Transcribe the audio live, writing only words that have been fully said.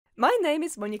My name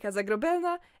is Monika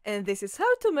Zagrobelna, and this is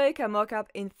how to make a mockup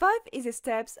in 5 easy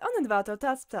steps on Envato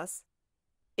Tuts.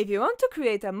 If you want to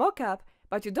create a mockup,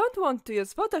 but you don't want to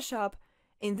use Photoshop,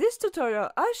 in this tutorial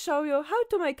I'll show you how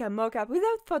to make a mockup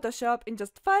without Photoshop in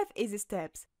just 5 easy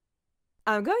steps.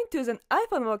 I'm going to use an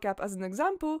iPhone mockup as an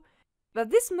example,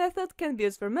 but this method can be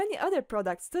used for many other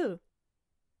products too.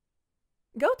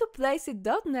 Go to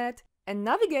Placeit.net and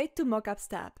navigate to Mockups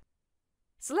tab.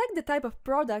 Select the type of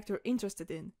product you're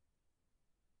interested in.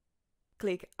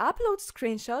 Click Upload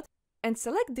Screenshot and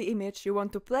select the image you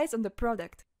want to place on the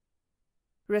product.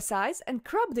 Resize and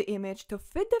crop the image to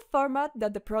fit the format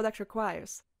that the product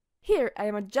requires. Here I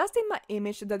am adjusting my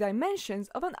image to the dimensions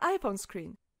of an iPhone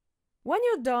screen. When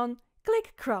you're done,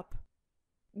 click Crop.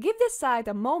 Give the site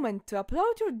a moment to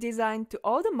upload your design to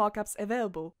all the mockups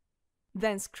available.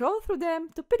 Then scroll through them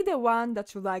to pick the one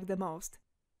that you like the most.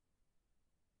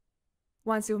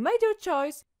 Once you've made your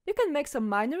choice, you can make some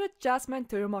minor adjustment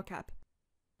to your mockup.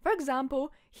 For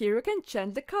example, here you can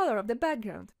change the color of the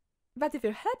background. But if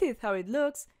you're happy with how it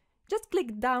looks, just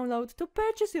click Download to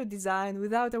purchase your design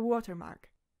without a watermark.